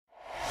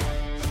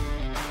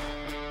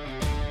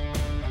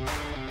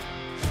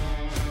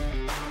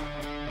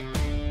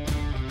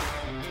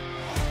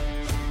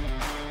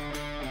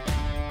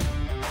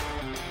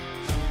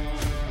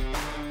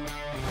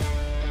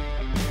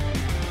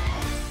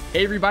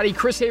Hey everybody,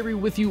 Chris Avery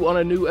with you on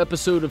a new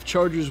episode of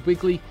Chargers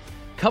Weekly.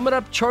 Coming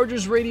up,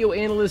 Chargers radio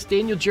analyst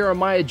Daniel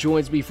Jeremiah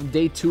joins me from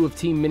day 2 of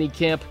team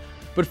minicamp.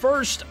 But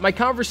first, my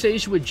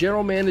conversation with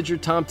general manager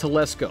Tom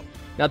Telesco.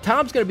 Now,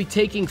 Tom's going to be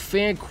taking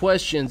fan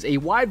questions, a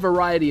wide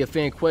variety of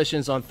fan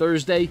questions on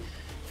Thursday.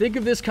 Think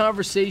of this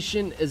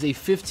conversation as a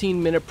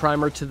 15-minute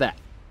primer to that.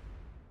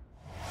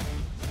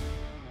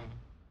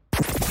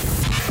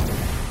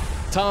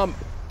 Tom,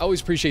 I always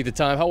appreciate the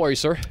time. How are you,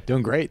 sir?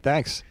 Doing great,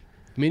 thanks.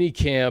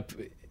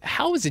 Minicamp,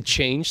 how has it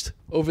changed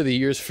over the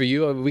years for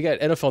you? I mean, we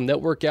got NFL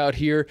Network out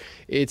here.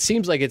 It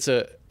seems like it's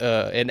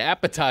an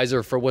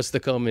appetizer for what's to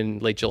come in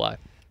late July.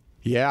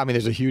 Yeah, I mean,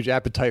 there's a huge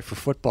appetite for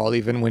football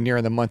even when you're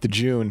in the month of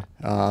June.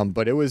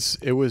 But it was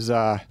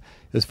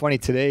funny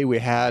today. We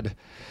had,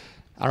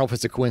 I don't know if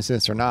it's a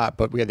coincidence or not,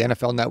 but we had the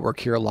NFL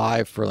Network here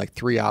live for like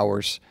 3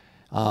 hours.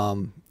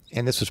 And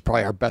this was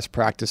probably our best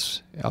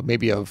practice,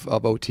 maybe of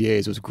OTAs.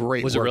 It was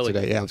great work really?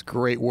 Today. Yeah, it was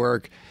great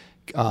work.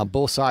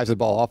 Both sides of the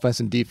ball,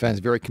 offense and defense,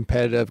 very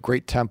competitive,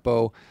 great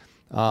tempo.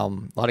 A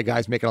lot of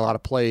guys making a lot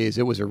of plays.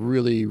 It was a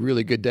really,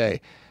 really good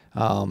day.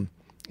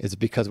 Is it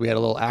because we had a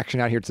little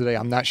action out here today?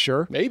 I'm not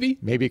sure. Maybe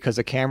because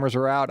the cameras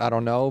are out. I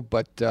don't know.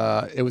 But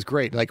it was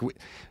great. Like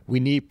we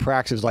need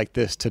practices like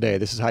this today.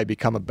 This is how you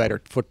become a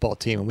better football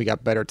team. And we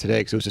got better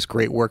today because it was just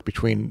great work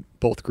between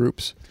both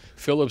groups.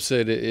 Phillips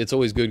said it's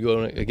always good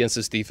going against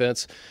this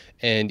defense,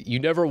 and you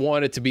never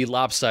want it to be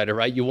lopsided,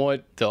 right? You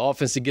want the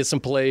offense to get some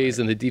plays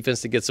and the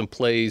defense to get some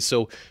plays.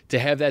 So to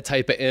have that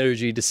type of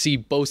energy, to see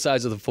both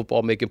sides of the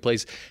football making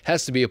plays,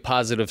 has to be a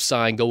positive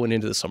sign going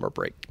into the summer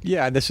break.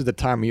 Yeah, and this is the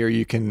time of year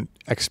you can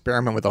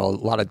experiment with a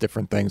lot of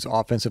different things,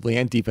 offensively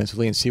and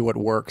defensively, and see what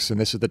works. And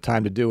this is the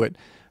time to do it.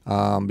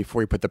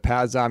 Before you put the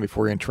pads on,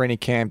 before you're in training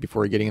camp,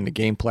 before you're getting into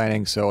game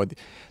planning. So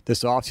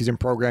this offseason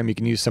program, you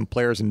can use some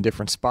players in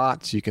different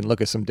spots. You can look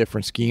at some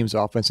different schemes,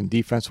 offense and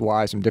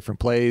defense-wise, some different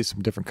plays,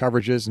 some different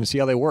coverages, and see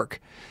how they work.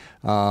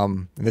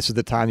 And this is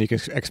the time you can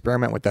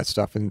experiment with that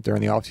stuff during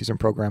the offseason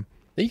program.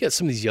 Then you got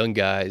some of these young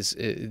guys,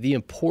 the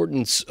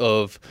importance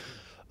of,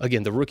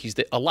 again, the rookies,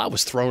 a lot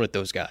was thrown at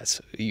those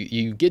guys.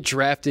 You get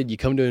drafted, you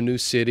come to a new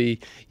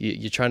city,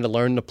 you're trying to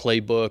learn the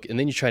playbook, and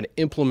then you're trying to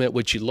implement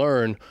what you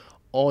learn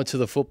onto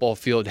the football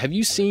field. Have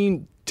you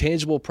seen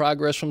tangible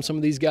progress from some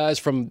of these guys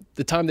from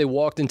the time they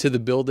walked into the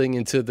building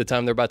into the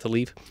time they're about to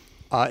leave?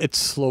 It's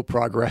slow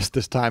progress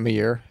this time of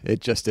year.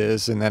 It just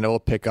is, and then it'll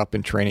pick up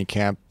in training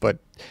camp. But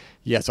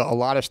yes, a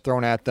lot is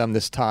thrown at them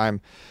this time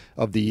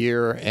of the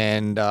year,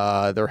 and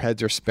their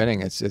heads are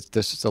spinning. This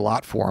is a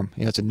lot for them.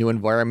 You know, it's a new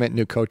environment,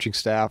 new coaching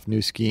staff,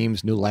 new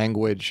schemes, new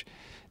language,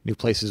 new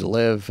places to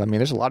live. I mean,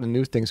 there's a lot of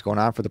new things going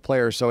on for the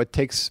players. So it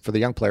takes, for the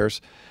young players,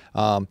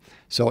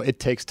 so it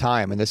takes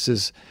time. And this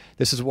is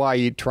why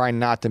you try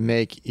not to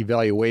make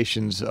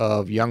evaluations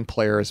of young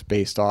players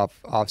based off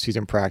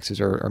off-season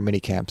practices or mini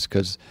camps,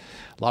 because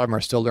a lot of them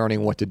are still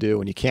learning what to do.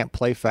 And you can't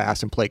play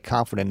fast and play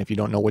confident if you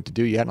don't know what to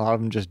do yet. And a lot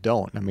of them just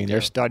don't. I mean,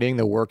 they're studying,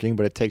 they're working,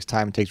 but it takes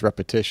time, it takes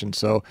repetition.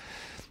 So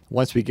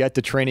once we get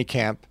to training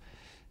camp,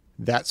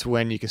 that's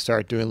when you can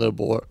start doing a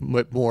little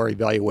bit more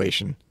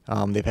evaluation.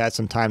 They've had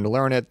some time to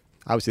learn it.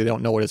 Obviously, they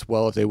don't know it as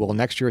well as they will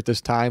next year at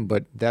this time,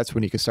 but that's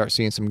when you can start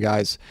seeing some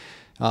guys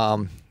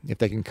if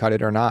they can cut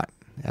it or not.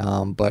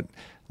 But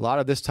a lot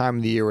of this time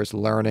of the year is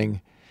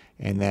learning,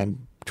 and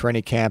then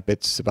training camp,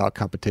 it's about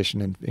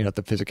competition and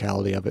the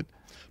physicality of it.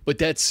 But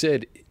that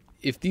said,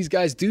 if these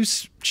guys do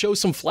show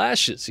some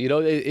flashes,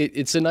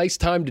 it's a nice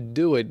time to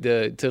do it,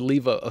 to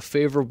leave a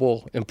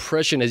favorable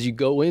impression as you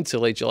go into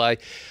late July.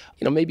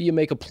 Maybe you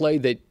make a play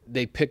that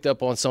they picked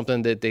up on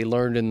something that they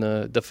learned in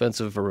the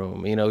defensive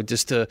room,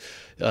 just to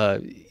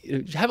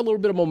have a little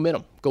bit of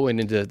momentum going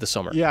into the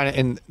summer. Yeah,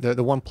 and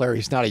the one player,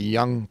 he's not a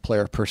young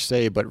player per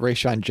se, but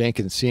Rayshawn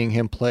Jenkins, seeing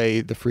him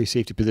play the free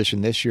safety position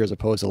this year as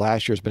opposed to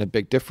last year has been a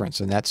big difference.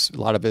 And that's a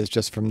lot of it is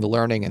just from the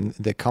learning and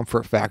the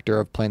comfort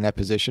factor of playing that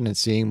position and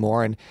seeing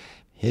more. And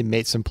he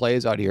made some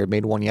plays out here. He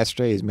made one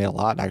yesterday. He's made a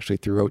lot actually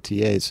through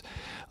OTAs.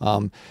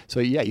 So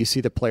yeah, you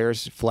see the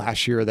players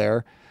flash here or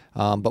there.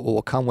 But what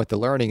will come with the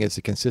learning is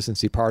the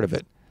consistency part of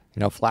it.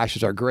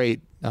 Flashes are great,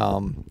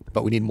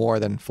 but we need more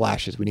than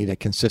flashes. We need a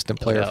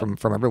consistent player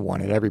from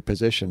everyone at every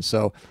position.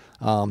 So,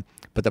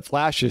 but the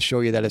flashes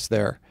show you that it's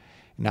there.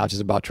 Now it's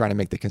just about trying to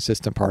make the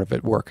consistent part of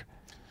it work.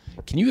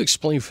 Can you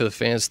explain for the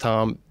fans,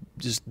 Tom,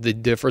 just the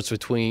difference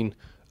between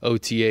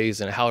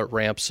OTAs and how it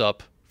ramps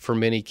up for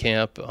mini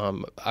camp?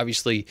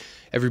 Obviously,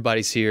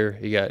 everybody's here.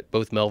 You got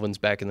both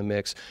Melvins back in the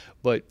mix.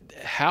 But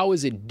how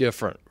is it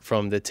different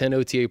from the 10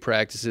 OTA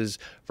practices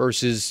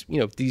versus,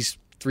 these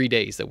 3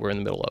 days that we're in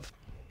the middle of?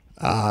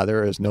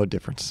 There is no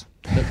difference.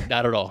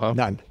 Not at all, huh?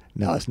 None.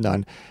 No, it's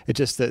none. It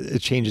just it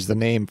changes the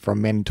name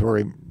from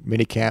mandatory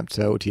minicamp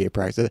to OTA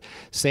practice.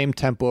 Same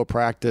tempo of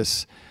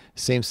practice,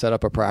 same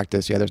setup of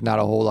practice. Yeah, there's not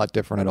a whole lot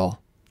different at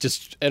all.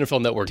 Just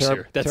NFL Network's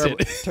here. That's it.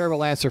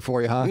 Terrible answer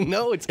for you, huh?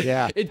 No,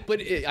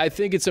 I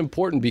think it's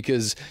important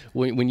because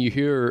when you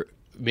hear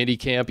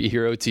minicamp, you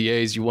hear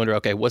OTAs, you wonder,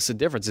 okay, what's the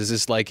difference? Is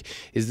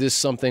this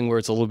something where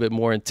it's a little bit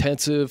more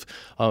intensive?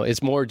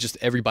 It's more just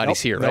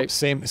everybody's here, right?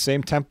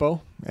 Same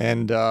tempo,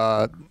 and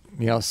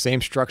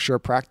same structure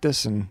of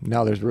practice, and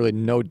now there's really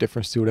no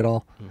difference to it at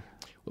all.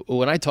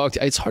 When I talked,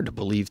 it's hard to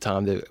believe,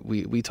 Tom, that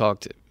we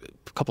talked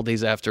a couple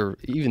days after.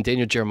 Even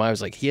Daniel Jeremiah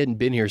was like, he hadn't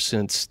been here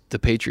since the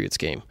Patriots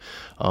game.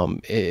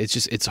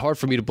 It's hard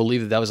for me to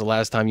believe that was the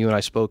last time you and I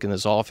spoke in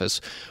this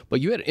office.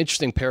 But you had an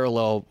interesting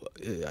parallel.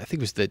 I think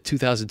it was the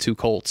 2002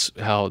 Colts,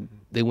 how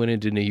they went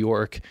into New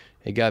York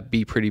and got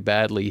beat pretty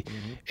badly,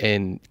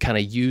 and kind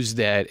of used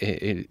that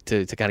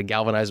to kind of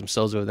galvanize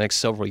themselves over the next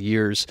several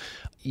years.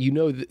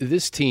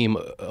 This team,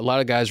 a lot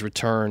of guys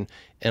return,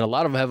 and a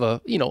lot of them have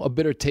a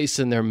bitter taste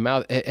in their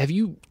mouth. Have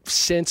you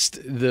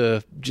sensed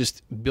the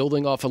just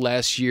building off of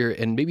last year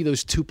and maybe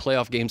those 2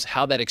 playoff games,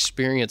 how that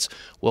experience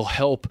will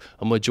help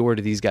a majority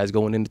of these guys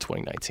going into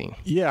 2019?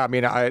 Yeah, I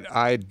mean,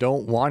 I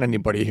don't want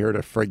anybody here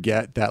to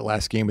forget that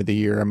last game of the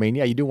year. I mean,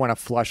 yeah, you do want to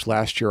flush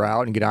last year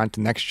out and get on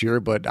to next year,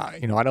 but I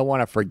don't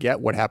want to forget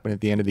what happened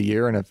at the end of the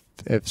year. And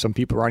if some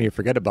people around here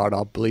forget about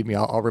it,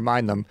 I'll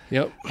remind them.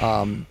 Yep.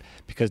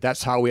 Because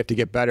that's how we have to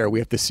get better. We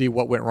have to see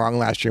what went wrong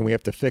last year, and we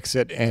have to fix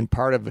it. And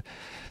part of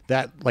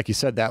that, like you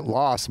said, that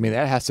loss, I mean,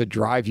 that has to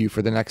drive you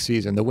for the next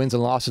season. The wins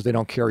and losses, they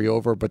don't carry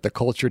over, but the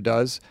culture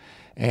does.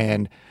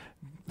 And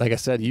like I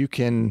said, you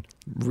can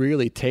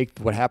really take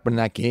what happened in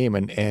that game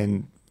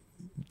and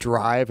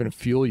drive and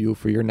fuel you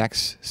for your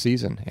next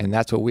season. And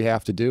that's what we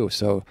have to do.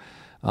 So,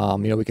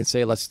 we can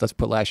say, let's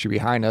put last year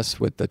behind us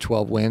with the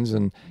 12 wins.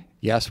 And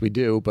yes, we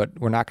do, but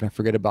we're not going to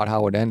forget about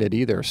how it ended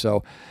either.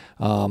 So,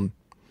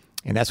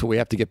 and that's what we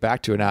have to get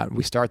back to. And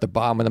we start at the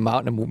bottom of the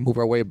mountain and move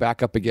our way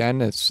back up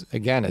again. It's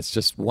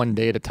just one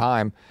day at a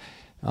time.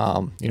 We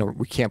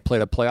can't replay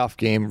that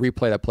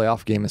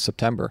playoff game in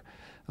September.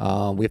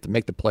 We have to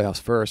make the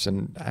playoffs first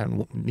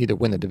and need to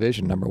win the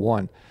division, number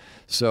one.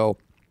 So,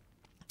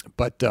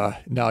 but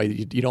no,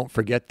 you don't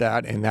forget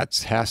that, and that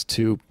has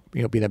to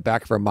be in the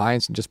back of our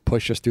minds and just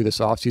push us through this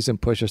offseason,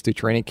 push us through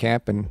training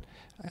camp and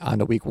on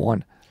to week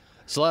 1.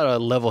 There's a lot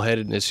of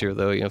level-headedness here,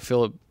 though.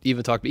 Philip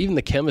even talked, even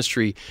the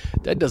chemistry,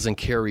 that doesn't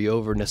carry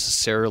over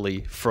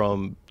necessarily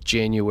from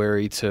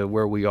January to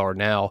where we are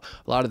now.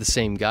 A lot of the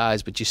same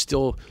guys, but you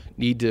still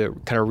need to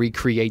kind of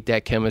recreate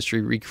that chemistry,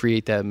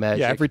 recreate that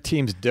magic. Yeah, every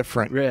team's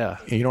different. Yeah.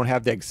 And you don't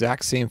have the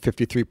exact same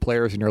 53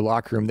 players in your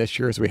locker room this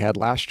year as we had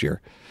last year.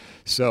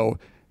 So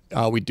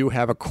we do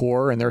have a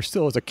core, and there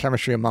still is a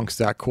chemistry amongst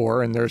that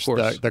core, and there's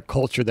the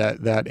culture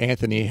that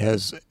Anthony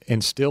has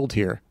instilled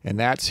here, and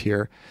that's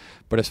here.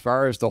 But as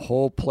far as the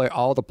whole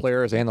all the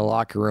players and the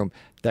locker room,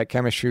 that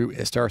chemistry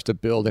starts to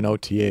build in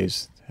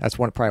OTAs. That's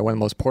probably one of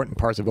the most important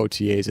parts of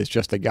OTAs is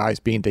just the guys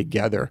being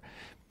together,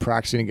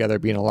 practicing together,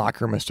 being in a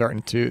locker room, and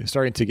starting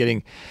to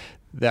getting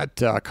that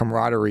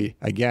camaraderie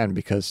again,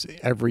 because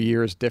every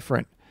year is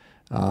different.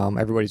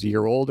 Everybody's a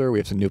year older. We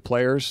have some new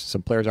players.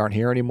 Some players aren't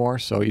here anymore,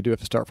 so you do have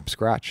to start from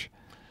scratch.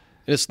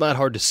 And it's not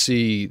hard to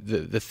see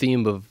the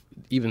theme of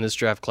even this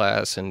draft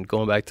class and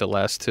going back to the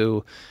last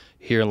 2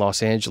 here in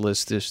Los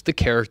Angeles, there's the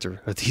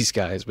character of these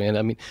guys, man.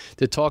 I mean,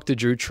 to talk to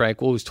Drue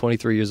Tranquill, who's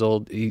 23 years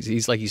old,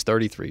 he's like he's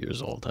 33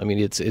 years old. I mean,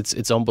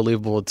 it's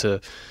unbelievable to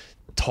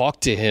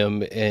talk to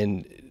him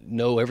and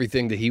know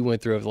everything that he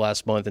went through over the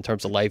last month in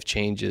terms of life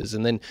changes.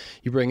 And then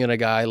you bring in a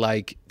guy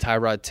like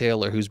Tyrod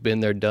Taylor, who's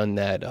been there, done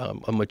that,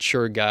 a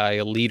mature guy,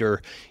 a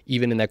leader,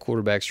 even in that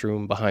quarterback's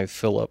room behind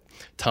Phillip.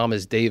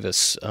 Thomas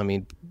Davis, I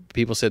mean,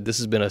 people said this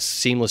has been a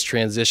seamless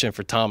transition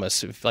for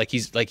Thomas, like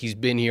he's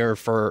been here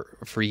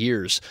for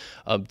years.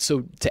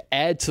 So to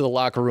add to the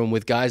locker room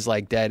with guys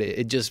like that,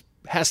 it just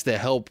has to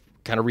help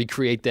kind of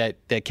recreate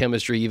that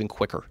chemistry even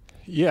quicker.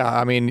 Yeah,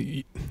 I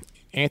mean,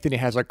 Anthony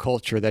has a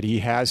culture that he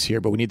has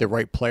here, but we need the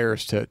right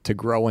players to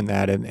grow in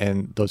that,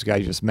 and those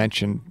guys you just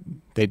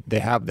mentioned, they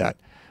have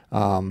that.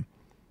 And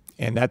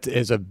that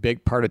is a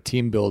big part of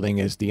team building,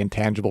 is the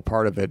intangible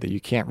part of it that you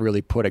can't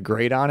really put a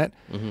grade on it.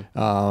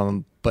 Mm-hmm.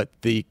 But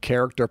the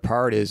character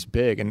part is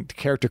big, and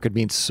character could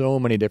mean so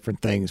many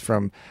different things,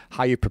 from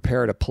how you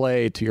prepare to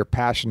play, to your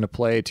passion to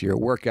play, to your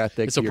work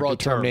ethic, it's to a your broad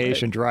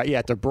determination, term, right? drive. Yeah,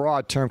 it's a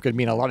broad term, could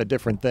mean a lot of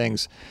different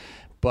things,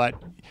 but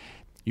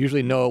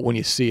usually know it when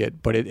you see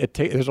it. But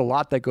there's a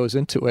lot that goes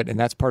into it, and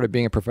that's part of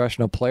being a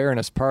professional player, and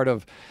it's part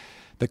of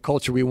the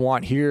culture we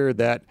want here,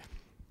 that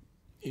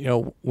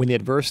when the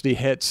adversity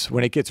hits,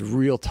 when it gets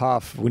real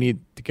tough, we need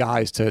the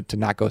guys to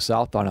not go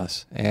south on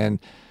us. And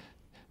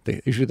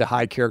usually the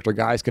high character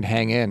guys can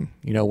hang in.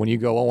 When you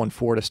go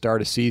 0-4 to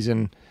start a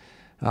season,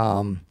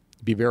 it'd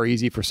be very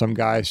easy for some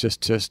guys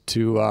just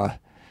to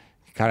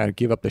kind of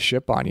give up the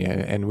ship on you.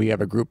 And we have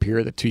a group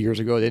here that 2 years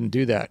ago didn't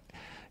do that.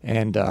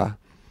 And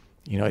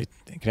you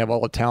can have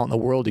all the talent in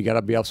the world, you got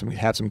to be able to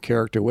have some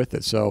character with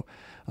it. So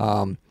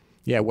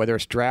yeah, whether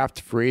it's draft,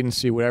 free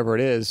agency, whatever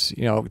it is,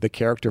 the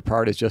character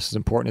part is just as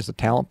important as the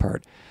talent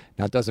part.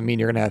 Now, it doesn't mean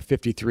you're going to have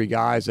 53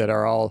 guys that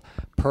are all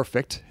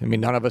perfect. I mean,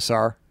 none of us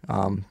are.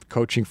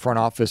 Coaching, front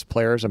office,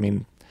 players, I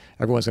mean,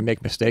 everyone's going to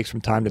make mistakes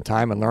from time to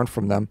time and learn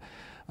from them.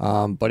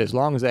 But as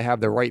long as they have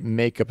the right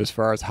makeup as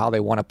far as how they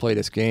want to play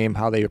this game,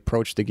 how they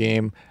approach the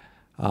game,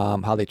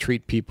 how they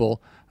treat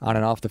people on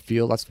and off the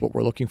field, that's what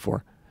we're looking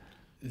for.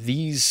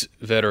 These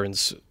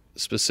veterans,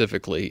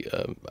 specifically,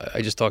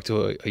 I just talked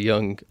to a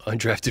young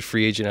undrafted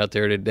free agent out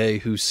there today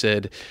who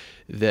said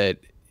that,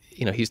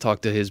 he's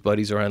talked to his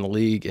buddies around the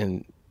league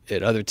and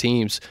at other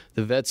teams,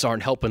 the vets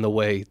aren't helping the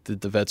way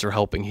that the vets are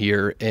helping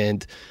here.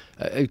 And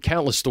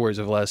countless stories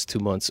over the last 2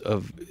 months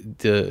of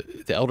the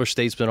elder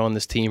statesmen on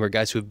this team or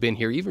guys who have been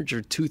here even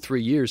for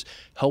 2-3 years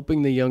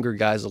helping the younger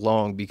guys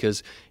along,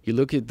 because you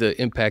look at the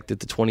impact that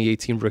the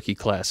 2018 rookie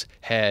class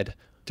had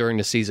during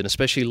the season,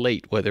 especially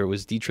late, whether it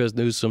was Detrez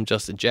Newsome,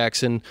 Justin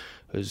Jackson,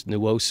 it was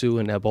Nwosu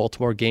in that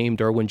Baltimore game,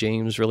 Derwin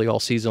James really all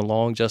season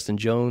long, Justin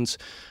Jones,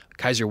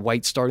 Kaiser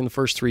White starting the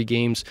first 3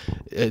 games.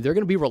 They're going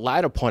to be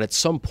relied upon at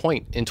some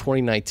point in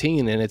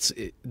 2019,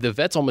 and the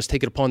vets almost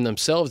take it upon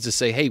themselves to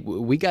say, hey,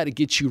 we got to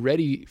get you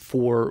ready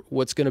for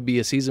what's going to be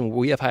a season where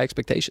we have high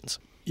expectations.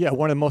 Yeah,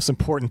 one of the most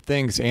important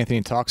things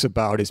Anthony talks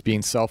about is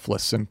being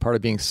selfless, and part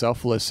of being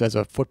selfless as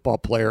a football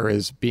player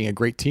is being a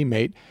great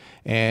teammate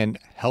and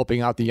helping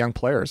out the young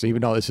players.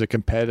 Even though this is a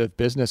competitive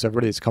business,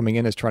 everybody that's coming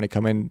in is trying to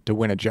come in to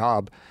win a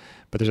job,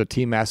 but there's a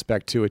team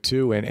aspect to it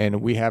too,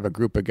 and we have a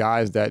group of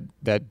guys that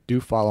do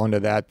fall into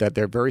that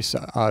they're very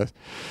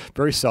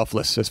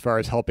selfless as far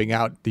as helping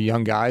out the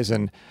young guys,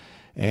 and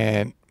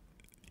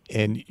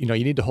you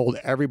need to hold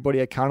everybody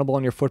accountable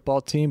on your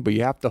football team, but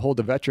you have to hold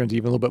the veterans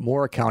even a little bit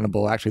more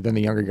accountable actually than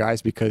the younger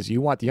guys, because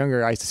you want the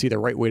younger guys to see the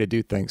right way to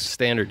do things.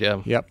 Standard,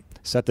 yeah. Yep.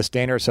 Set the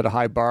standard, set a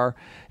high bar,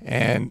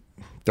 and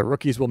the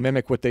rookies will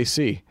mimic what they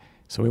see.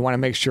 So we want to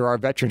make sure our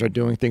veterans are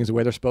doing things the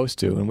way they're supposed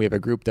to, and we have a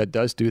group that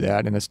does do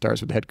that, and it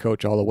starts with the head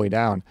coach all the way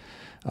down.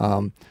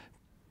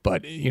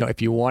 But,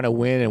 if you want to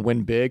win and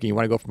win big and you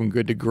want to go from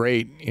good to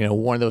great,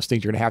 one of those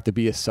things you're going to have to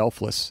be is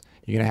selfless.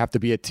 You're going to have to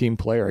be a team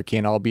player. It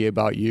can't all be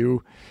about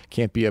you. It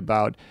can't be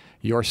about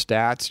your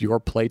stats, your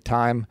play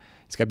time.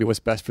 It's got to be what's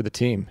best for the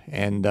team,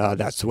 and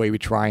that's the way we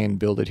try and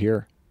build it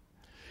here.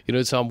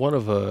 Tom, one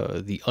of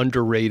the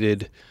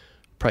underrated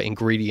probably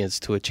ingredients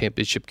to a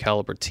championship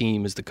caliber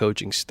team is the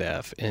coaching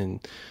staff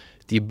and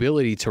the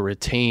ability to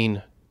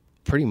retain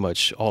pretty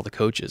much all the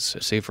coaches,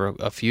 save for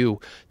a few,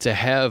 to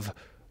have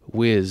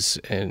Wiz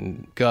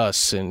and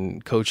Gus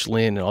and Coach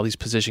Lynn and all these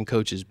position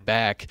coaches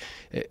back.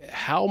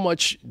 How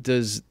much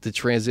does the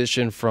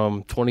transition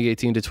from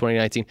 2018 to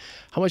 2019,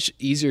 how much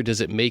easier does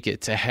it make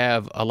it to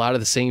have a lot of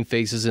the same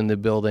faces in the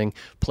building,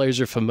 players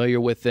are familiar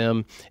with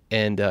them,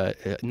 and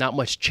not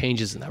much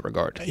changes in that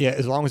regard? Yeah,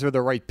 as long as they're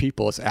the right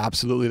people, it's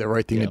absolutely the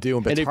right thing to do.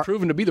 But they've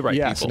proven to be the right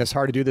people. Yes, and it's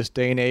hard to do this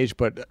day and age,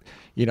 but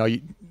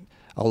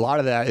a lot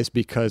of that is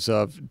because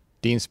of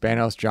Dean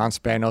Spanos, John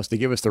Spanos. They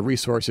give us the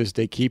resources.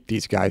 They keep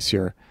these guys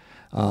here.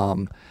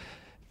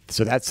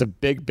 So that's a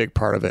big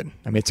part of it.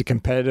 I mean, it's a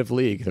competitive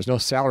league. There's no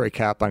salary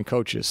cap on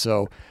coaches.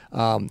 So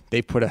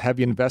they put a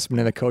heavy investment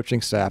in the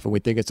coaching staff, and we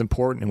think it's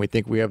important, and we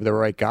think we have the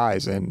right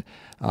guys. And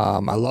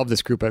I love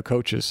this group of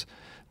coaches.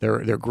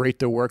 They're great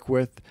to work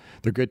with.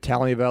 They're good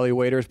talent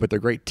evaluators, but they're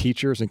great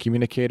teachers and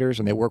communicators,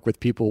 and they work with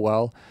people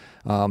well.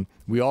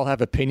 We all have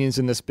opinions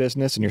in this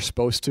business, and you're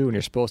supposed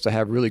to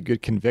have really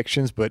good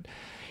convictions, but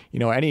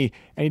any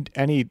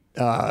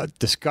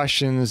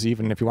discussions,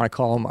 even if you want to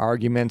call them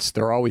arguments,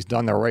 they're always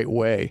done the right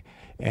way,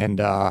 and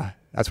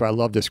that's why I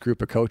love this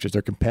group of coaches.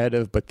 They're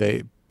competitive, but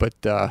they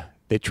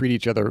treat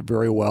each other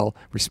very well,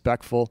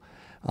 respectful,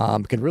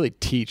 can really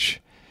teach,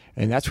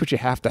 and that's what you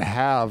have to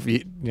have.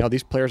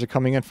 These players are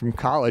coming in from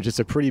college. It's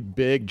a pretty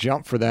big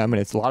jump for them,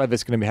 and a lot of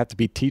it's going to have to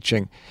be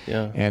teaching.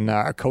 Yeah. And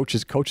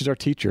coaches are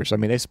teachers. I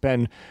mean, they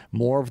spend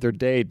more of their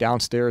day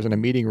downstairs in a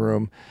meeting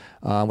room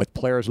with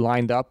players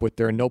lined up with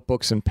their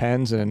notebooks and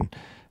pens and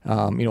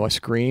a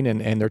screen,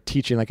 and they're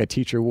teaching like a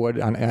teacher would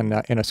in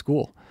a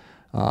school.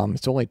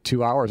 It's only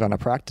 2 hours on a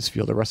practice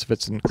field. The rest of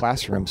it's in the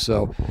classroom.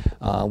 So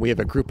we have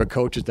a group of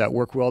coaches that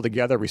work well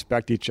together,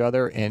 respect each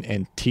other,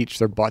 and teach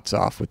their butts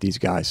off with these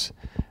guys.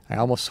 I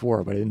almost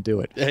swore, but I didn't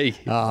do it. Hey,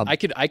 I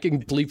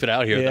can bleep it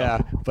out here. Yeah,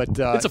 though. But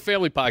it's a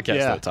family podcast,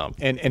 though, Tom.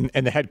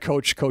 And the head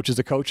coach coaches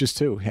the coaches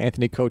too.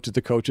 Anthony coaches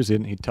the coaches,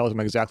 and he tells them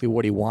exactly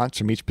what he wants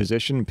from each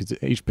position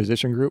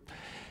group.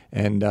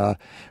 And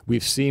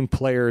we've seen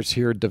players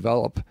here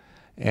develop,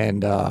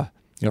 and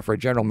for a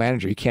general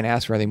manager, you can't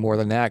ask for anything more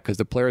than that, because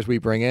the players we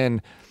bring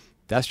in,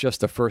 that's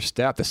just the first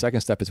step. The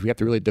second step is we have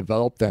to really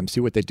develop them, see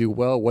what they do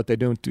well, what they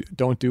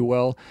don't do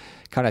well,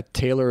 kind of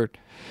tailor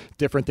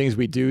different things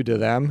we do to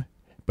them,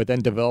 but then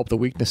develop the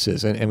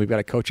weaknesses. And we've got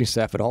a coaching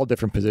staff at all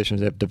different positions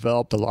that have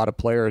developed a lot of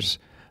players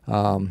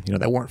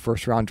that weren't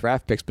first-round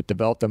draft picks, but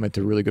developed them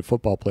into really good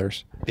football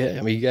players. Yeah,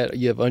 I mean,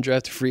 you have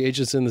undrafted free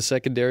agents in the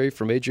secondary,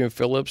 from Adrian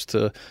Phillips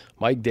to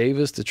Mike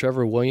Davis to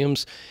Trevor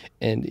Williams.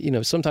 And,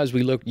 sometimes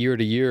we look year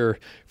to year,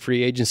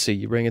 free agency.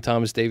 You bring in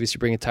Thomas Davis, you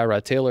bring in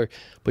Tyrod Taylor,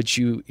 but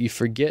you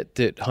forget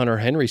that Hunter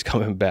Henry's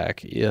coming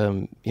back.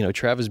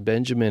 Travis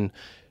Benjamin,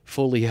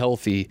 fully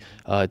healthy,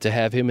 to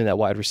have him in that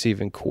wide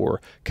receiving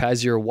core.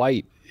 Kaiser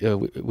White,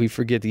 we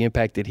forget the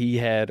impact that he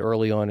had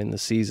early on in the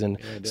season.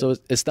 Yeah, so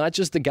it's not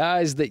just the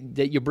guys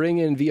that you bring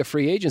in via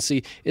free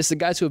agency. It's the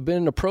guys who have been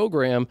in a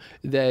program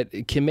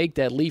that can make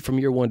that leap from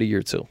year one to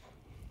year two.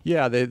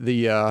 Yeah,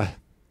 the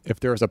if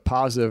there was a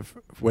positive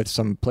with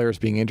some players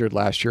being injured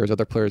last year, is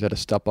other players had to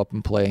step up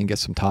and play and get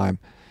some time.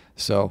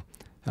 So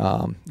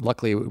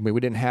luckily, we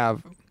didn't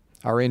have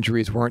our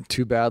injuries weren't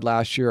too bad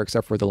last year,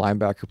 except for the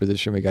linebacker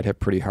position. We got hit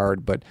pretty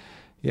hard. But,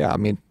 yeah, I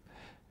mean,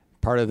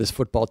 part of this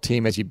football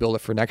team as you build it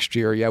for next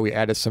year, yeah, we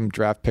added some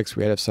draft picks.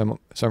 We added some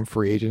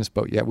free agents.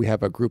 But, yeah, we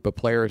have a group of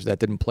players that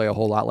didn't play a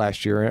whole lot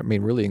last year. I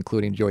mean, really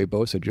including Joey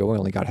Bosa. Joey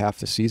only got half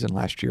the season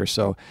last year.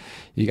 So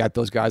you got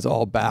those guys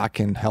all back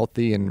and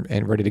healthy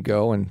and ready to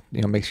go, and,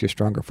 makes you a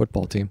stronger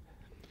football team.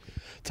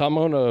 Tom,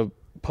 I want to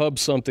pub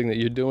something that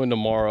you're doing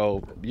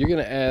tomorrow. You're going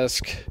to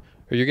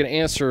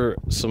answer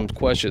some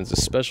questions, a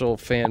special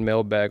fan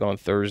mailbag on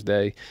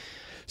Thursday.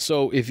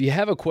 So if you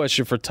have a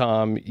question for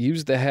Tom,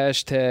 use the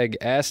hashtag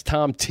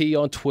AskTomT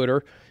on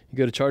Twitter. You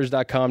go to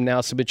Chargers.com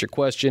now, submit your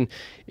question.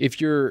 If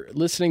you're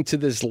listening to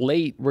this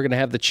late, we're going to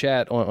have the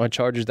chat on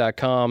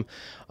Chargers.com.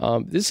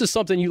 This is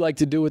something you like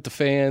to do with the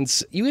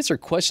fans. You answer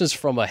questions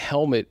from a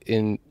helmet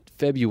in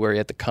February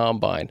at the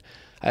Combine.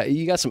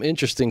 You got some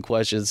interesting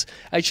questions.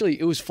 Actually,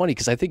 it was funny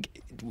because I think,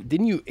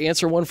 didn't you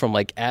answer one from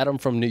like Adam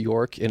from New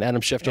York and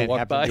Adam Schefter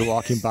walked by?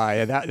 Walking by.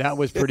 Yeah, that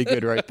was pretty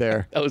good right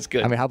there. That was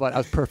good. I mean, how about that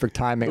was perfect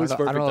timing. It was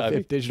perfect timing. I don't know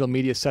if digital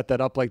media set that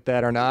up like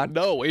that or not.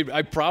 No,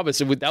 I promise.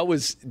 That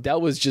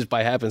was just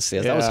by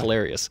happenstance. Yeah. That was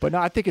hilarious. But no,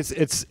 I think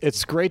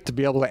it's great to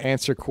be able to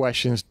answer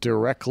questions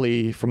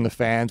directly from the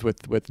fans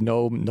with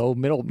no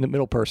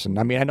middle person.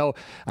 I mean, I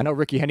know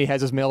Ricky Henny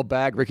has his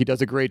mailbag. Ricky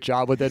does a great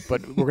job with it,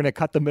 but we're going to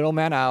cut the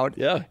middleman out.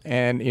 Yeah.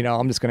 And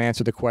I'm just going to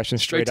answer the question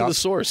straight to up. the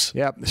source.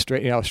 Yeah,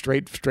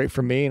 straight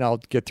from me, and I'll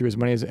get through as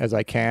many as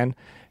I can.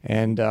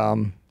 And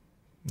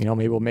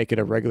maybe we'll make it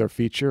a regular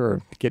feature,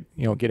 or get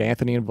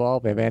Anthony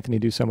involved. Have Anthony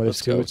do some of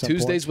this too.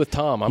 Tuesdays with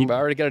Tom. I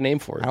already got a name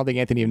for it. I don't think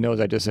Anthony even knows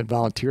I just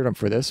volunteered him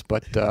for this,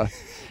 but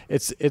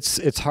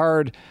it's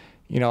hard.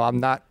 I'm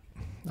not.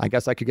 I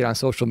guess I could get on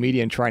social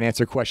media and try and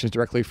answer questions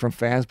directly from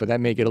fans, but that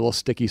may get a little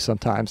sticky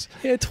sometimes.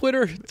 Yeah,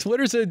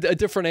 Twitter's a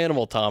different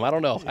animal, Tom. I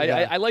don't know.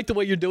 Yeah. I like the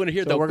way you're doing it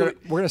here, though. We're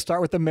gonna start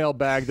with the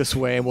mailbag this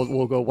way, and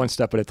we'll go one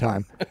step at a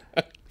time.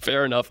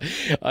 Fair enough.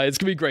 It's going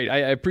to be great. I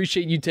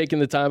appreciate you taking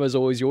the time, as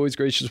always. You're always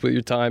gracious with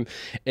your time.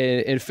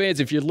 And fans,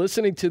 if you're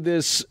listening to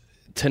this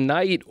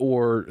tonight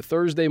or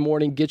Thursday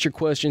morning, get your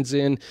questions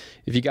in.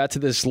 If you got to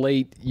this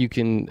late, you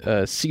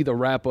can see the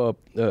wrap-up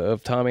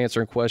of Tom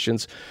answering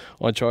questions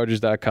on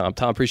Chargers.com.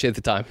 Tom, appreciate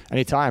the time.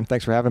 Anytime.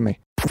 Thanks for having me.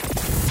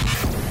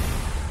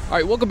 All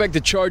right, welcome back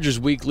to Chargers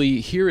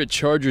Weekly here at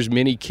Chargers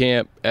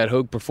Minicamp at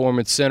Hoag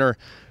Performance Center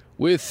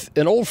with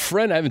an old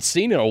friend I haven't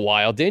seen in a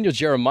while. Daniel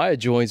Jeremiah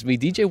joins me.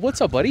 DJ,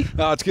 what's up, buddy?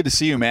 Oh, it's good to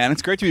see you, man.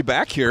 It's great to be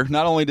back here,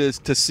 not only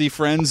to see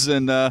friends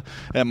and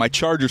my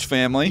Chargers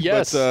family,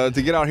 yes, but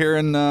to get out here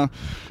on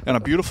a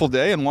beautiful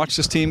day and watch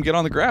this team get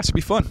on the grass. It'd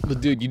be fun. Well,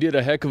 dude, you did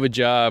a heck of a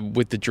job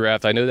with the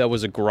draft. I know that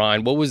was a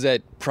grind. What was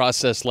that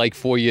process like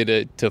for you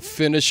to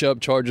finish up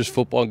Chargers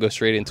football and go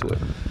straight into it?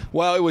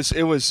 Well, it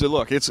was.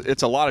 Look,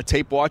 it's a lot of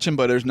tape watching,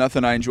 but there's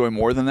nothing I enjoy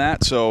more than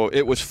that. So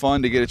it was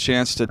fun to get a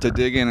chance to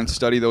dig in and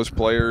study those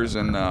players,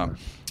 and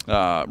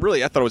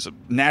really, I thought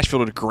Nashville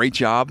did a great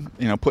job,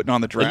 putting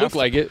on the draft. It looked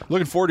like it.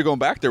 Looking forward to going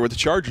back there with the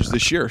Chargers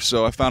this year.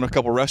 So I found a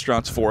couple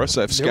restaurants for us.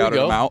 I've scouted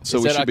them out,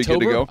 so we should be good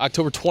to go.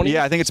 October 20th?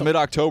 Yeah, I think it's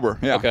mid-October.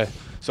 Yeah. Okay.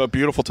 So a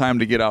beautiful time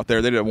to get out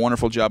there. They did a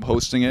wonderful job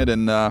hosting it,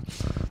 and that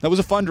was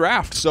a fun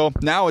draft. So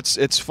now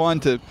it's fun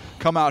to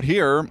come out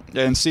here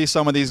and see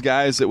some of these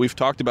guys that we've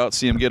talked about,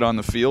 see them get on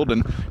the field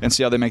and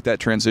see how they make that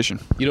transition.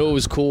 You know what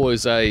was cool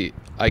is I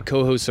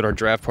co-hosted our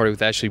draft party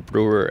with Ashley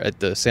Brewer at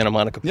the Santa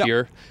Monica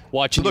Pier.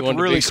 Watching you on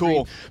the really big screen.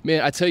 Cool.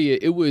 Man, I tell you,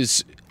 it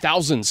was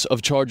thousands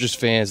of Chargers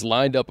fans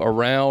lined up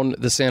around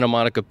the Santa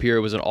Monica Pier.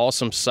 It was an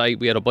awesome sight.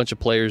 We had a bunch of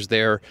players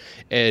there,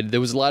 and there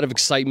was a lot of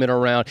excitement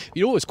around.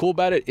 You know what was cool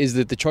about it is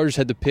that the Chargers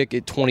had the pick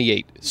at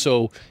 28,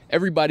 so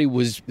everybody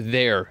was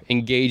there,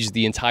 engaged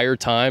the entire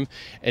time,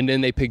 and then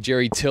they picked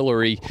Jerry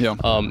Tillery. Yeah.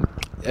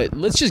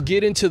 Let's just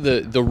get into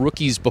the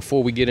rookies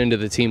before we get into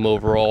the team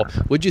overall.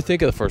 What'd you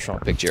think of the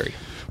first-round pick, Jerry?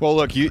 Well,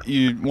 look,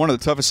 you one of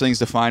the toughest things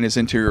to find is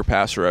interior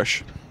pass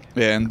rush.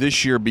 And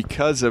this year,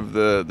 because of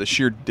the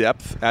sheer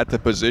depth at the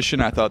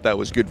position, I thought that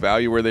was good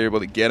value where they were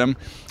able to get him.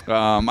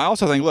 I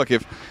also think, look,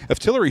 if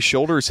Tillery's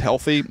shoulder is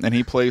healthy and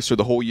he plays through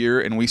the whole year,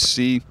 and we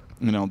see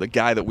the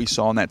guy that we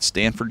saw in that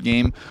Stanford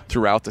game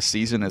throughout the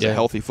season as a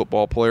healthy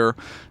football player,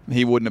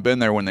 he wouldn't have been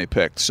there when they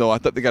picked. So I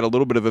thought they got a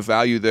little bit of a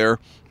value there.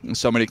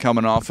 Somebody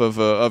coming off of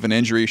an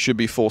injury should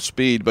be full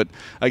speed. But,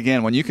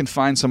 again, when you can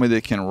find somebody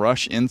that can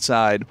rush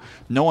inside,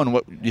 knowing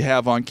what you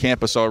have on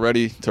campus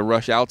already to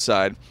rush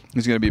outside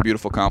is going to be a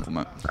beautiful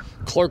compliment.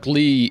 Clark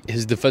Lee,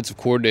 his defensive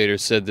coordinator,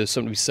 said there's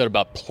something to be said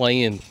about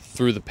playing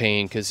through the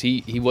pain because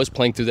he was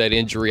playing through that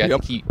injury. I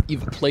think he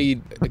even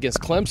played against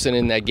Clemson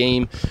in that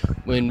game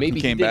when maybe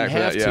he didn't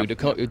have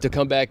to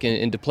come back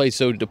and to play.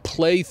 So to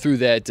play through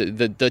that,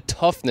 the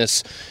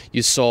toughness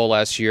you saw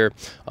last year,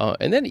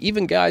 and then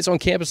even guys on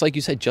campus, like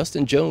you said,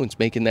 Justin Jones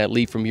making that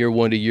leap from year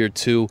 1 to year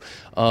 2,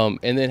 and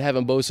then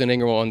having Bosa and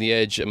Ingram on the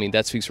edge, I mean,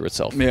 that speaks for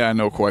itself. Yeah,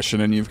 no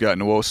question. And you've got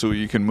Nwosu.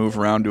 You can move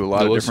around, do a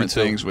lot of different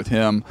things with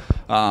him.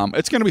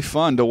 It's going to be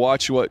fun to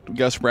watch what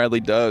Gus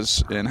Bradley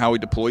does and how he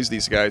deploys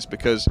these guys,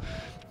 because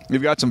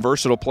you've got some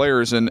versatile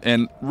players,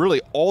 and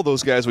really all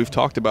those guys we've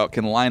talked about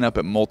can line up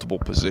at multiple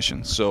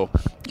positions. So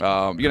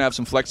you're going to have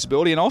some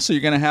flexibility, and also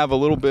you're going to have a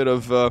little bit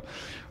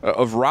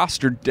of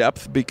roster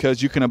depth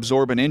because you can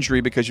absorb an injury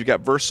because you've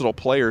got versatile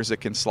players that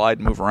can slide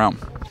and move around.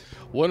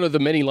 One of the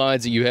many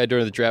lines that you had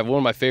during the draft, one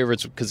of my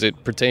favorites because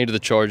it pertained to the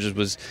Chargers,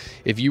 was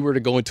if you were to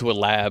go into a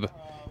lab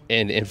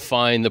and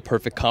find the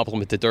perfect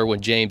complement to Derwin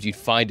James, you'd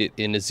find it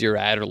in Nazir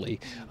Adderley.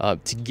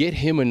 To get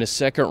him in the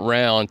second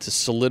round to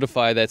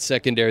solidify that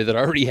secondary that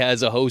already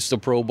has a host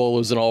of Pro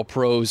Bowlers and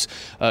All-Pros,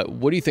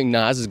 what do you think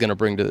Nas is going to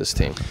bring to this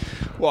team?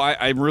 Well,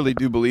 I really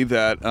do believe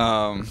that.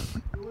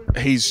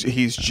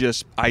 He's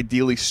just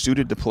ideally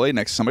suited to play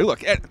next to somebody.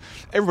 Look,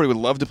 everybody would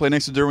love to play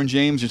next to Derwin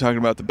James. You're talking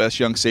about the best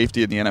young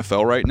safety in the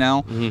NFL right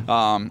now.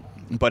 Mm-hmm.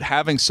 But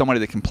having somebody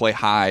that can play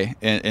high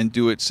and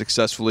do it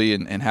successfully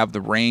and have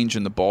the range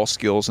and the ball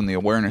skills and the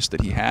awareness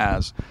that he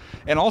has,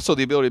 and also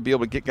the ability to be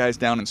able to get guys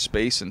down in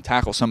space and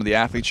tackle some of the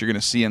athletes you're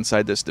going to see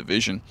inside this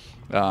division,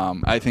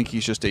 I think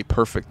he's just a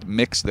perfect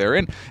mix there.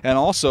 And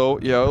also,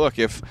 look,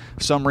 if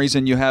for some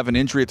reason you have an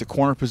injury at the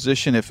corner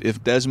position,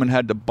 if Desmond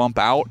had to bump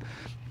out,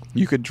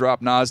 you could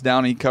drop Nas down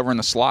and he'd cover in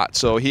the slot.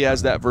 So he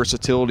has that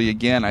versatility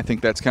again. I think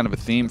that's kind of a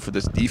theme for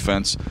this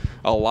defense,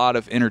 a lot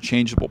of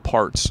interchangeable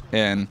parts.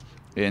 And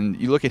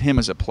you look at him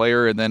as a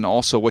player, and then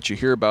also what you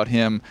hear about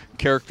him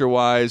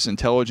character-wise,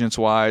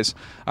 intelligence-wise,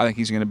 I think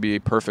he's going to be a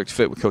perfect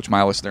fit with Coach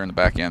Miles there in the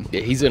back end.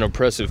 Yeah, he's an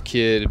impressive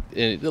kid.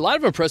 And a lot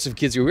of impressive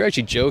kids here. We were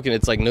actually joking.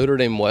 It's like Notre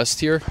Dame West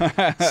here,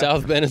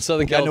 South Bend and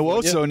Southern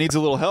California. Nwosu needs a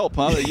little help,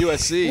 huh? The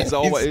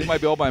USC, he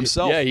might be all by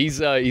himself. Yeah, he's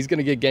going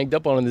to get ganged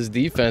up on this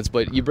defense.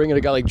 But you bring in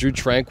a guy like Drew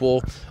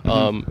Tranquill,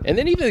 and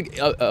then even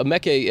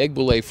Emeka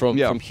Egbule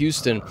from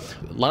Houston,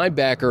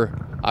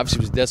 linebacker.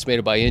 Obviously was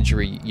decimated by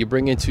injury. You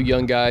bring in 2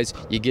 young guys,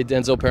 you get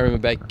Denzel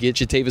Perryman back, get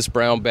Jatavis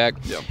Brown back,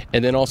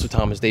 and then also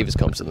Thomas Davis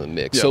comes in the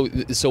mix.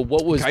 So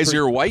what was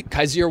Kaiser White,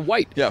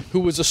 who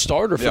was a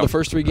starter for the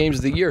first 3 games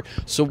of the year.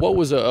 So what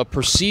was a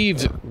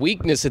perceived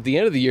weakness at the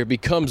end of the year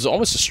becomes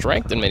almost a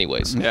strength in many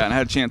ways. Yeah, and I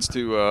had a chance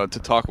to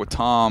talk with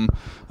Tom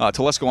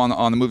Telesco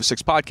on the Move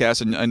 6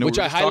 podcast, and I know which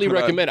I highly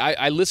recommend.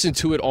 I listened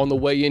to it on the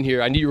way in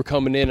here. I knew you were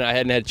coming in, and I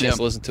hadn't had a chance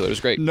to listen to it. It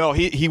was great. No,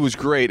 he was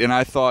great, and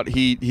I thought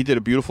he did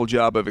a beautiful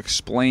job of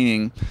explaining,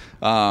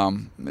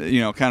 kind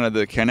of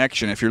the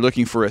connection. If you're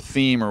looking for a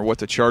theme or what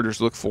the Chargers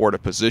look for at a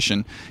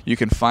position, you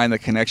can find the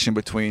connection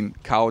between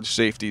college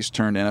safeties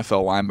turned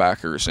NFL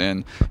linebackers.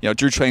 And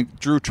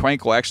Drew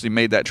Tranquill actually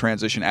made that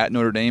transition at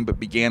Notre Dame,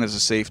 but began as a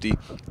safety,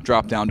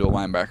 dropped down to a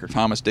linebacker.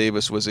 Thomas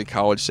Davis was a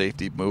college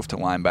safety, moved to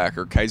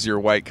linebacker. Kaiser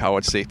White,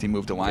 college safety,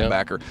 moved to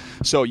linebacker.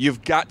 Yep. So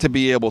you've got to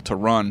be able to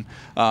run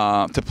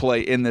to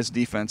play in this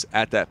defense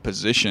at that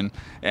position.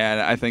 And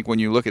I think when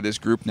you look at this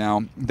group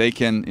now, they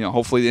can,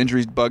 hopefully the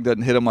injury bug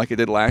doesn't hit them like it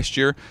did last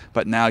year,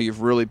 but now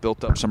you've really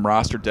built up some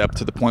roster depth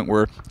to the point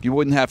where you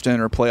wouldn't have to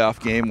enter a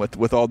playoff game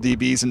with all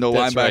DBs and no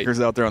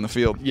linebackers out there on the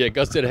field. Yeah,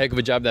 Gus did a heck of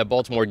a job in that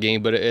Baltimore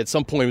game, but at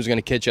some point he was going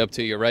to catch up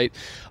to you, right?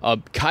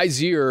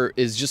 Kaiser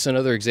is just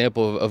another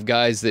example of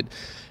guys that,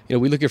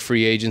 we look at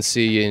free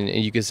agency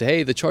and you can say,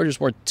 hey, the Chargers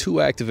weren't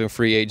too active in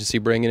free agency,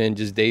 bringing in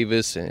just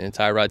Davis and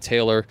Tyrod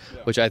Taylor,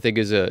 which I think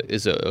is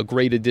a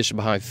great addition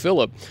behind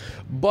Phillip.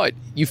 But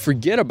you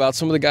forget about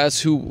some of the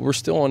guys who were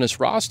still on this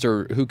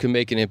roster who can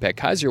make an impact.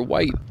 Kaiser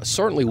White,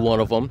 certainly one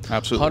of them.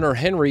 Absolutely. Hunter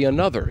Henry,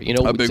 another.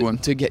 A big one.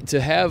 To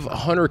have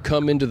Hunter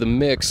come into the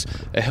mix,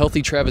 a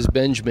healthy Travis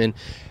Benjamin,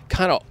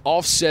 kind of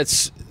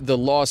offsets the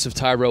loss of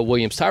Tyrell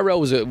Williams.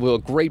 Tyrell was a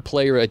great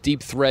player, a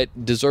deep threat,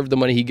 deserved the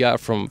money he got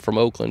from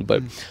Oakland,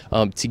 but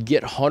to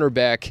get Hunter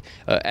back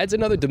adds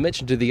another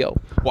dimension to the O.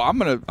 Well, I'm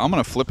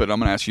gonna flip it. I'm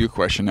gonna ask you a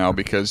question now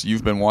because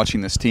you've been watching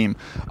this team.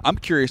 I'm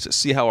curious to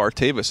see how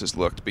Artavis has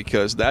looked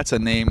because that's a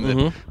name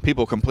that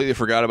people completely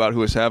forgot about, who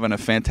was having a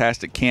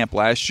fantastic camp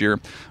last year.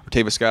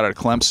 Artavis Scott out of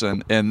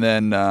Clemson, and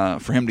then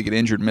for him to get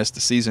injured, missed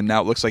the season.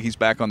 Now it looks like he's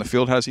back on the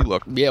field. How's he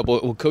look? Yeah,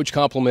 well, Coach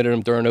complimented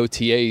him during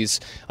OTAs.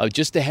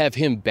 Just to have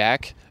him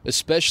back,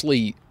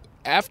 especially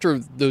after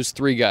those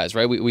 3 guys,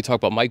 right? We talk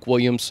about Mike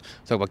Williams,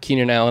 talk about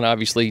Keenan Allen,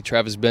 obviously,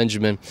 Travis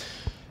Benjamin,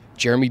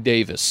 Jeremy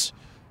Davis,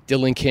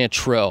 Dylan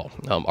Cantrell.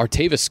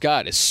 Artavis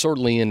Scott is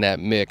certainly in that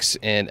mix,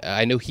 and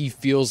I know he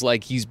feels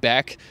like he's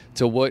back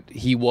to what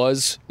he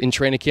was in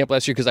training camp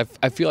last year because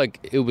I feel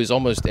like it was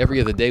almost every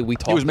other day we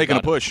talked about He was making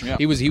a push. Yeah.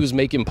 He was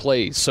making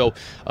plays. So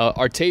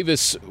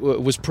Artavis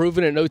was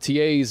proven in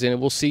OTAs, and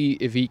we'll see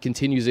if he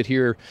continues it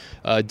here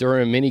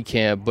during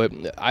minicamp. But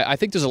I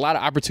think there's a lot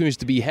of opportunities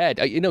to be had.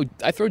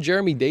 I throw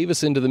Jeremy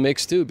Davis into the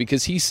mix too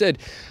because he said,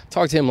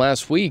 talked to him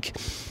last week,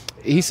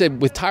 he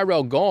said with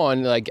Tyrell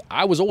gone, like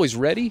I was always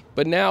ready,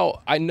 but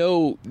now I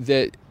know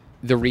that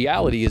the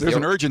reality is there's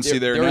an urgency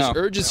there now. There is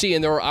urgency,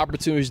 and there are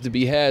opportunities to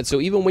be had.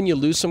 So even when you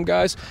lose some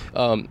guys,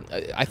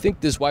 I think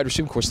this wide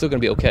receiver core is still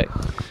going to be okay.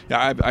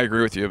 Yeah, I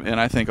agree with you, and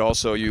I think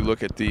also you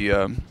look at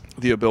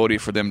the ability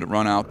for them to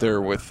run out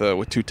there with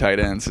 2 tight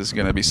ends is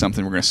going to be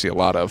something we're going to see a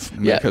lot of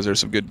because there's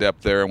some good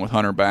depth there, and with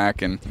Hunter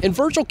back and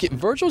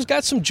Virgil's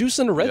got some juice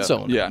in the red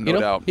zone. Yeah, no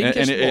doubt.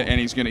 And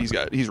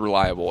he's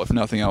reliable. If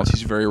nothing else,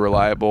 he's very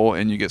reliable,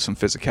 and you get some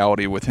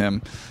physicality with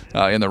him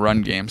in the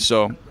run game.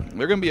 So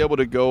they're going to be able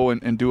to go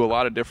and do a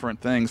lot of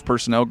different things,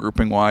 personnel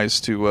grouping wise,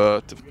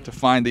 to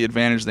find the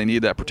advantage they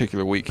need that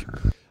particular week.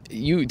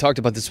 You talked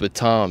about this with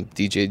Tom,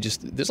 DJ.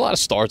 Just there's a lot of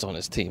stars on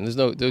this team. There's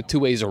no two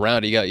ways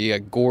around it. You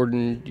got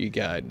Gordon, you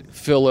got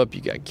Phillip,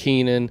 you got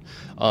Keenan.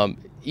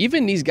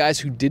 Even these guys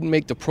who didn't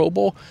make the Pro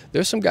Bowl,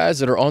 there's some guys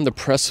that are on the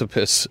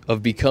precipice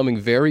of becoming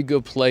very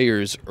good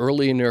players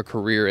early in their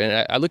career.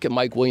 And I look at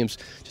Mike Williams,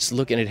 just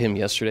looking at him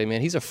yesterday,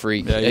 man, he's a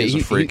freak. Yeah, he's a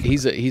freak.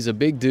 He's a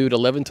big dude,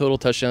 11 total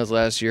touchdowns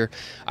last year.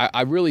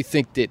 I really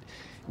think that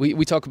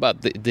we talk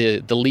about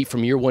the leap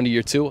from year 1 to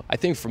year 2. I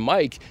think for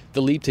Mike,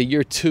 the leap to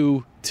year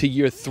 2 to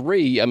year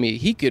 3, I mean,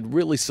 he could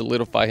really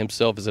solidify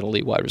himself as an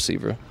elite wide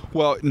receiver.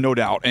 Well, no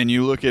doubt. And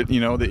you look at,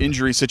 the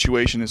injury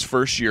situation his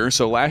first year.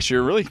 So last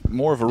year, really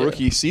more of a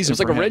rookie season. It was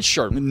like a red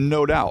shirt.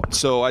 No doubt.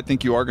 So I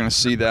think you are going to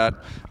see that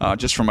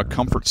just from a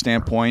comfort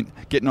standpoint,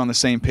 getting on the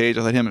same page.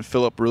 I thought him and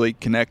Phillip really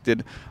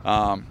connected.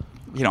 I'll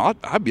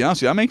be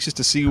honest with you, I'm anxious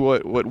to see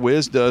what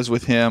Wiz does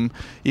with him,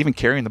 even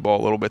carrying the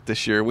ball a little bit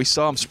this year. We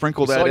saw him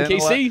sprinkle that in.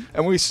 KC.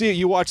 And we see it.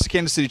 You watch the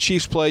Kansas City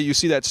Chiefs play, you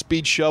see that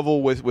speed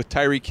shovel with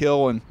Tyreek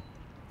Hill, and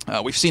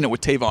we've seen it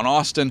with Tavon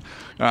Austin.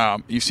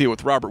 You see it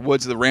with Robert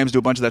Woods. The Rams do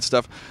a bunch of that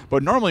stuff.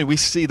 But normally we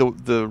see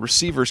the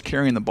receivers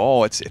carrying the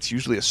ball. It's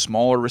usually a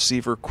smaller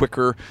receiver,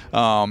 quicker,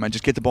 and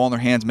just get the ball in their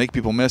hands, make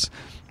people miss.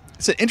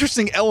 It's an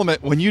interesting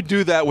element when you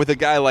do that with a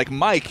guy like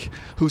Mike,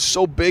 who's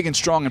so big and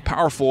strong and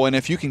powerful, and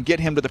if you can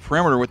get him to the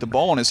perimeter with the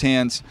ball in his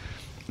hands,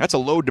 that's a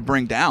load to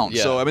bring down.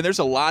 Yeah. So, I mean, there's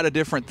a lot of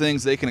different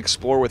things they can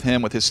explore with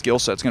him, with his skill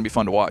set. It's going to be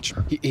fun to watch.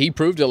 He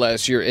proved it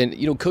last year.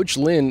 And, Coach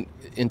Lynn,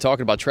 in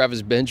talking about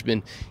Travis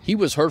Benjamin, he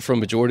was hurt for a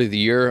majority of the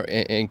year,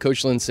 and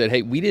Coach Lynn said,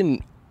 hey, we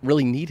didn't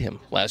really need him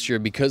last year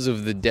because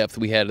of the depth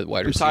we had at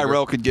wide receiver.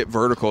 Tyrell could get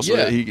vertical,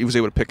 so he was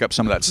able to pick up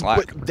some of that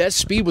slack. But that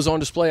speed was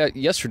on display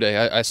yesterday.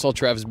 I saw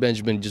Travis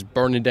Benjamin just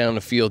burning down the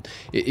field.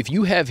 If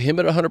you have him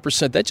at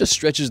 100%, that just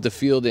stretches the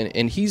field,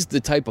 and he's the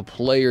type of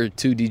player,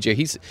 too, DJ.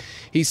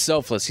 He's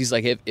selfless. He's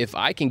like, if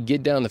I can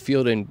get down the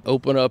field and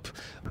open up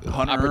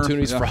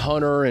opportunities for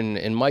Hunter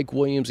and Mike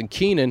Williams and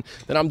Keenan,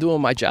 then I'm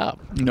doing my job.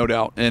 No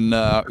doubt. And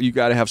you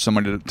got to have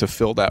somebody to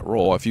fill that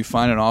role. If you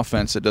find an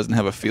offense that doesn't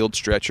have a field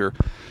stretcher,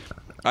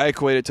 I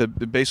equate it to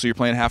basically you're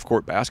playing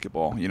half-court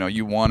basketball.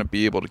 You want to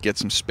be able to get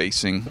some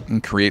spacing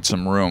and create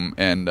some room,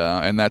 and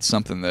that's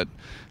something that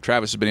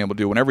Travis has been able to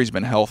do whenever he's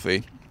been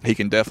healthy. He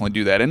can definitely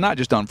do that, and not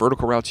just on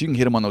vertical routes. You can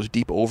hit him on those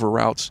deep over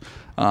routes.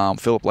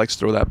 Phillip likes to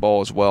throw that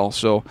ball as well,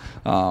 so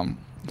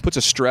it puts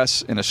a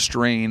stress and a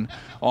strain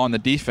on the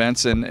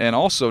defense, and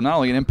also not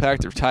only an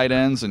impact of tight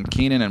ends and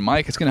Keenan and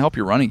Mike, it's going to help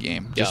your running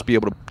game. Just be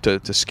able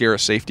to scare a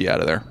safety out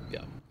of there.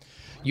 Yeah,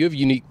 you have a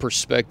unique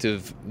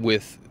perspective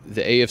with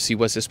the AFC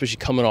West, especially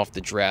coming off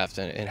the draft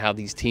and how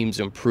these teams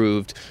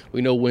improved. We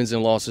know wins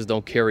and losses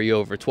don't carry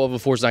over.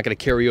 12-4 is not going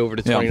to carry over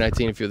to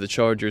 2019 if you're the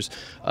Chargers.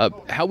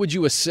 How would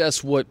you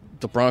assess what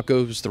the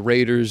Broncos, the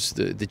Raiders,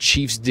 the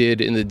Chiefs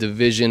did in the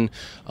division,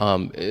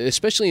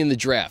 especially in the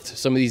draft,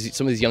 some of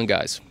these young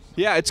guys?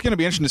 Yeah, it's going to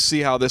be interesting to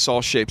see how this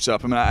all shapes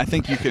up. I mean, I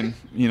think you can,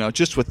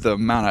 just with the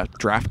amount of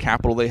draft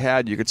capital they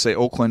had, you could say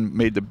Oakland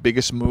made the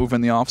biggest move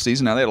in the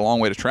offseason. Now, they had a long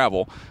way to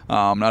travel.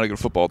 Not a good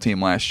football team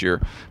last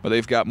year, but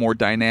they've got more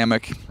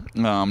dynamic,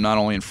 not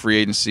only in free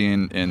agency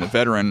and the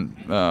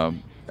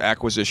veteran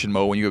acquisition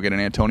mode when you go get an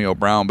Antonio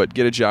Brown, but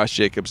get a Josh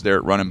Jacobs there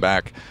at running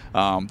back.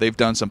 They've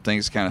done some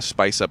things to kind of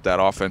spice up that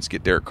offense,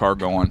 get Derek Carr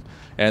going.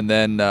 And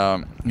then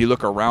you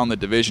look around the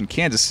division,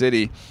 Kansas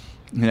City,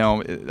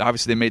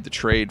 obviously they made the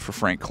trade for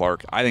Frank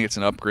Clark. I think it's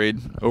an upgrade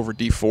over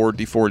Dee Ford.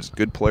 Dee Ford's a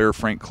good player.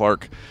 Frank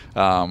Clark,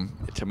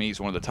 to me, is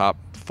one of the top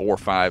 4 or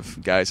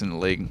 5 guys in the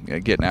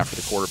league getting after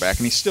the quarterback,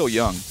 and he's still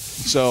young.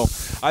 So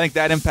I think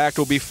that impact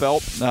will be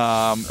felt,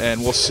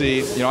 and we'll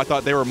see. I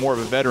thought they were more of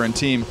a veteran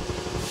team.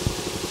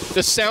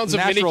 The sounds of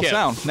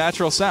minicamp.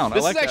 Natural sound.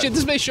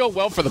 This may show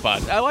well for the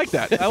pod. I like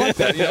that.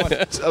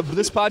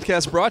 This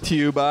podcast brought to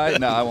you by.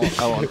 No, I won't.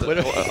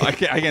 I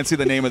can't see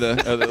the name of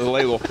the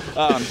label.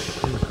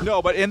 No,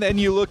 but and then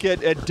you look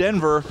at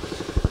Denver.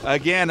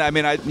 Again, I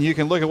mean, you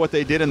can look at what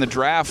they did in the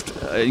draft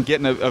and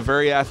getting a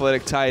very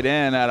athletic tight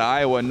end out of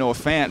Iowa, Noah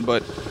Fant,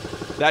 but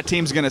that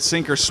team's going to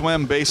sink or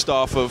swim based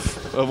off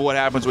of what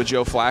happens with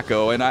Joe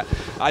Flacco. And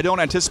I don't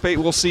anticipate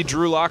we'll see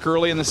Drew Lock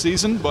early in the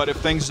season, but if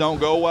things don't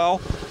go well,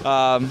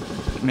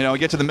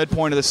 get to the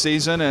midpoint of the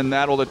season, and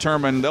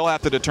they'll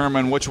have to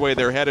determine which way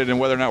they're headed and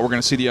whether or not we're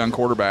going to see the young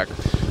quarterback.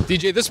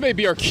 DJ, this may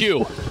be our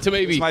cue to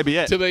maybe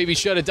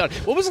shut it down.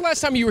 What was the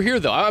last time you were here,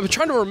 though? I'm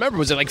trying to remember.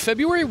 Was it like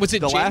February? Was it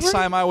January? The last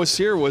time I was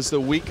here was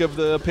the week of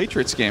the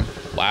Patriots game.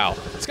 Wow.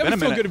 It's got to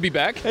feel good to be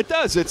back. It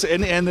does.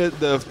 And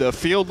the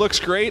field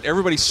looks great.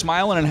 Everybody's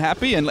smiling and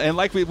happy. And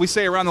like we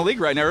say around the league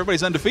right now,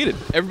 everybody's undefeated.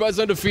 Everybody's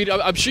undefeated.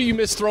 I'm sure you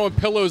miss throwing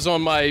pillows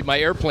on my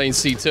airplane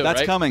seat, too,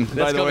 That's right? coming,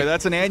 by the way.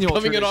 That's an annual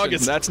coming tradition. In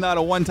August. That's not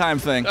a one-time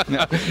thing.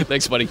 No.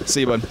 Thanks, buddy. See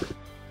you, bud.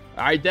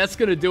 All right, that's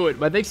going to do it.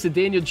 My thanks to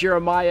Daniel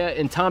Jeremiah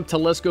and Tom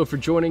Telesco for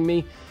joining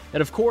me. And,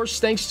 of course,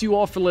 thanks to you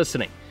all for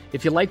listening.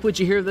 If you like what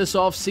you hear this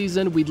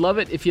offseason, we'd love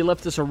it if you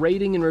left us a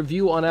rating and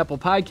review on Apple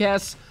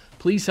Podcasts.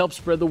 Please help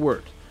spread the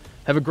word.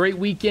 Have a great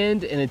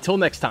weekend, and until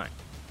next time,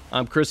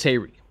 I'm Chris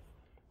Hayre.